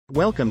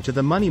Welcome to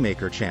the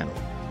Moneymaker channel.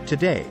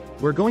 Today,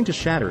 we're going to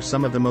shatter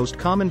some of the most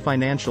common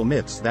financial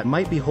myths that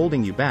might be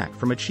holding you back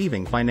from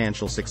achieving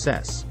financial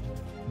success.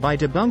 By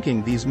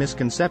debunking these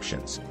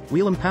misconceptions,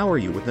 we'll empower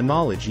you with the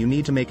knowledge you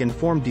need to make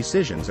informed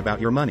decisions about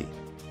your money.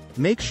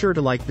 Make sure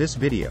to like this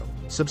video,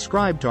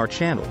 subscribe to our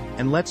channel,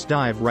 and let's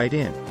dive right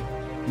in.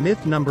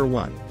 Myth number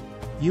 1.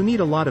 You need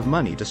a lot of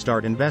money to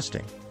start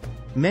investing.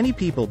 Many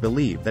people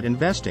believe that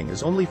investing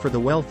is only for the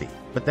wealthy,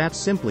 but that's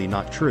simply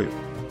not true.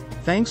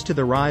 Thanks to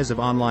the rise of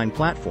online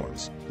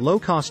platforms,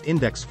 low-cost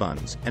index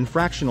funds, and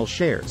fractional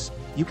shares,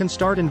 you can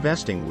start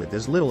investing with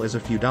as little as a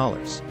few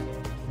dollars.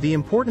 The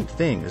important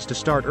thing is to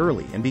start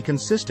early and be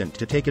consistent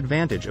to take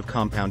advantage of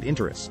compound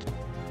interest.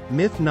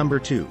 Myth number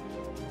 2.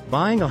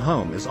 Buying a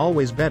home is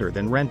always better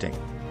than renting.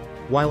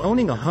 While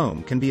owning a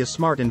home can be a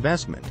smart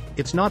investment,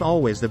 it's not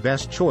always the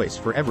best choice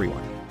for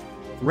everyone.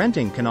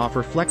 Renting can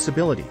offer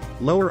flexibility,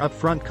 lower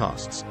upfront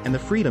costs, and the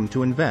freedom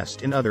to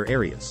invest in other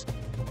areas.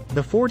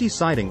 Before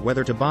deciding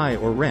whether to buy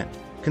or rent,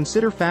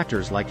 consider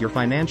factors like your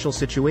financial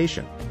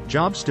situation,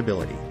 job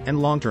stability,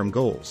 and long-term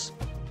goals.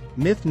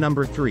 Myth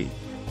number 3.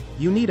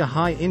 You need a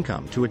high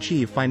income to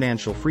achieve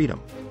financial freedom.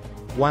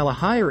 While a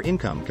higher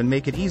income can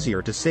make it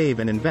easier to save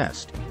and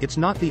invest, it's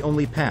not the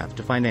only path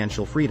to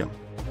financial freedom.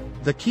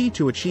 The key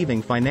to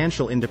achieving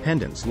financial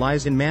independence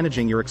lies in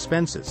managing your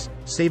expenses,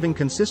 saving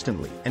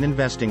consistently, and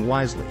investing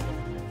wisely.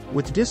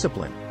 With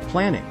discipline,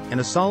 planning, and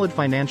a solid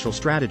financial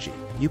strategy,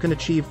 you can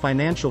achieve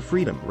financial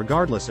freedom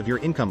regardless of your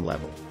income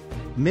level.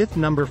 Myth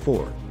number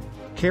 4.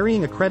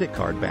 Carrying a credit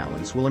card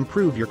balance will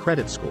improve your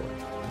credit score.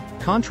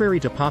 Contrary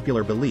to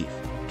popular belief,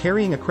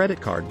 carrying a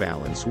credit card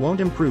balance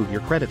won't improve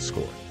your credit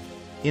score.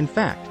 In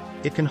fact,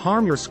 it can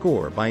harm your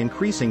score by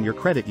increasing your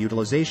credit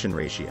utilization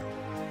ratio.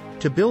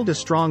 To build a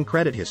strong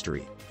credit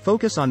history,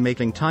 focus on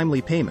making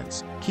timely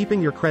payments,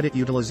 keeping your credit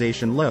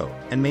utilization low,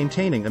 and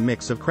maintaining a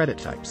mix of credit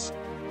types.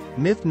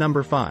 Myth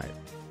number 5.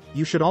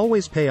 You should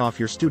always pay off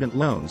your student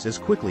loans as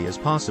quickly as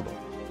possible.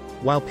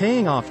 While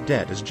paying off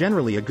debt is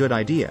generally a good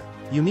idea,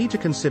 you need to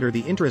consider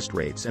the interest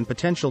rates and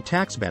potential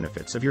tax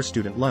benefits of your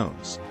student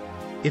loans.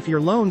 If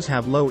your loans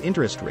have low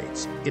interest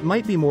rates, it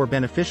might be more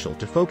beneficial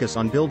to focus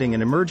on building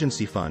an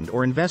emergency fund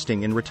or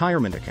investing in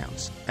retirement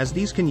accounts, as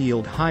these can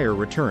yield higher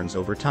returns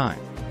over time.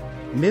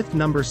 Myth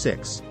number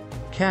 6.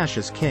 Cash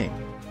is king.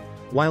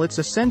 While it's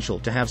essential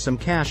to have some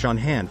cash on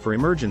hand for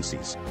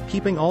emergencies,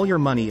 keeping all your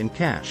money in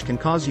cash can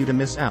cause you to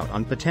miss out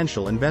on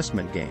potential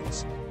investment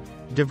gains.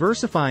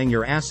 Diversifying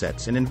your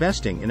assets and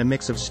investing in a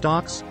mix of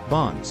stocks,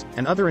 bonds,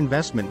 and other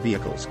investment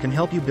vehicles can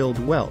help you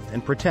build wealth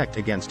and protect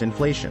against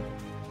inflation.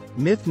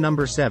 Myth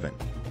number 7.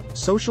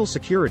 Social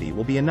Security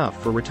will be enough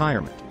for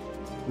retirement.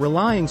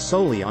 Relying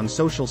solely on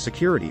Social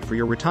Security for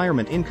your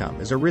retirement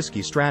income is a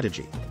risky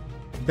strategy.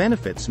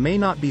 Benefits may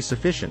not be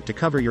sufficient to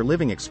cover your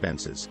living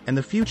expenses, and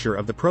the future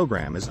of the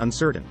program is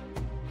uncertain.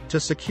 To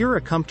secure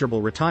a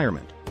comfortable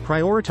retirement,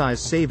 prioritize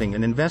saving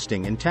and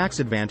investing in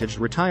tax-advantaged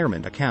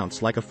retirement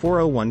accounts like a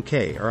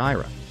 401k or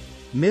IRA.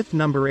 Myth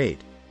number 8.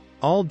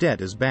 All debt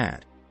is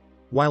bad.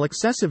 While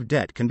excessive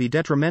debt can be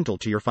detrimental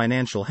to your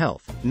financial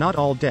health, not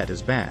all debt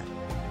is bad.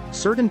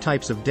 Certain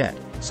types of debt,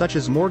 such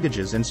as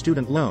mortgages and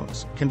student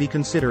loans, can be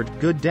considered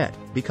good debt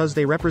because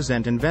they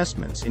represent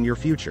investments in your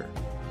future.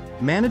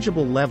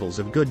 Manageable levels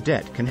of good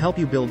debt can help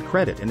you build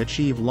credit and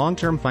achieve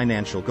long-term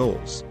financial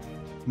goals.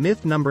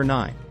 Myth number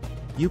 9.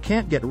 You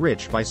can't get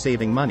rich by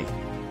saving money.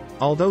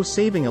 Although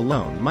saving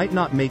alone might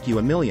not make you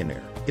a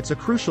millionaire, it's a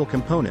crucial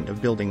component of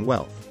building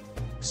wealth.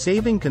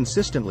 Saving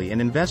consistently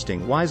and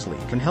investing wisely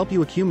can help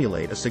you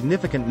accumulate a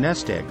significant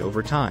nest egg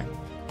over time.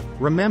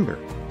 Remember,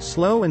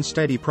 slow and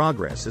steady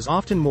progress is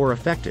often more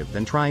effective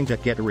than trying to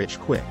get rich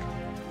quick.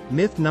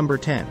 Myth number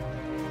 10.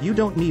 You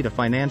don't need a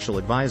financial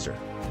advisor.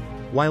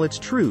 While it's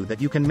true that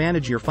you can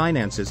manage your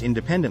finances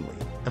independently,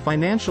 a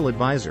financial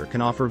advisor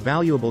can offer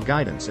valuable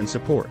guidance and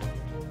support.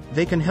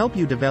 They can help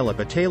you develop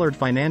a tailored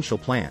financial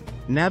plan,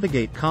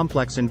 navigate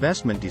complex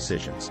investment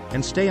decisions,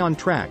 and stay on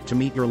track to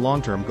meet your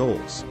long-term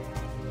goals.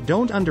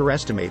 Don't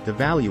underestimate the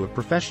value of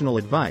professional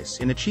advice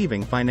in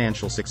achieving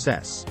financial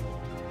success.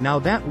 Now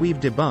that we've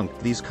debunked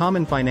these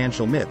common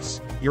financial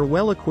myths, you're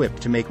well equipped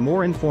to make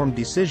more informed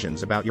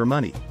decisions about your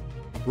money.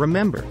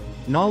 Remember,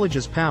 knowledge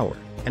is power,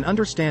 and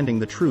understanding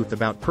the truth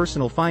about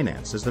personal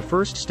finance is the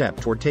first step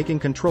toward taking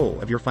control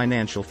of your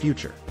financial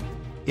future.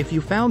 If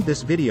you found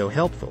this video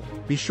helpful,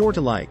 be sure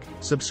to like,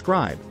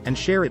 subscribe, and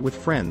share it with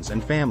friends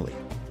and family.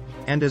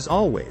 And as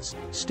always,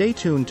 stay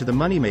tuned to the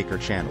Moneymaker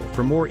channel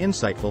for more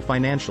insightful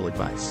financial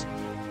advice.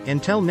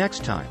 Until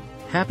next time,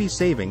 happy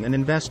saving and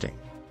investing.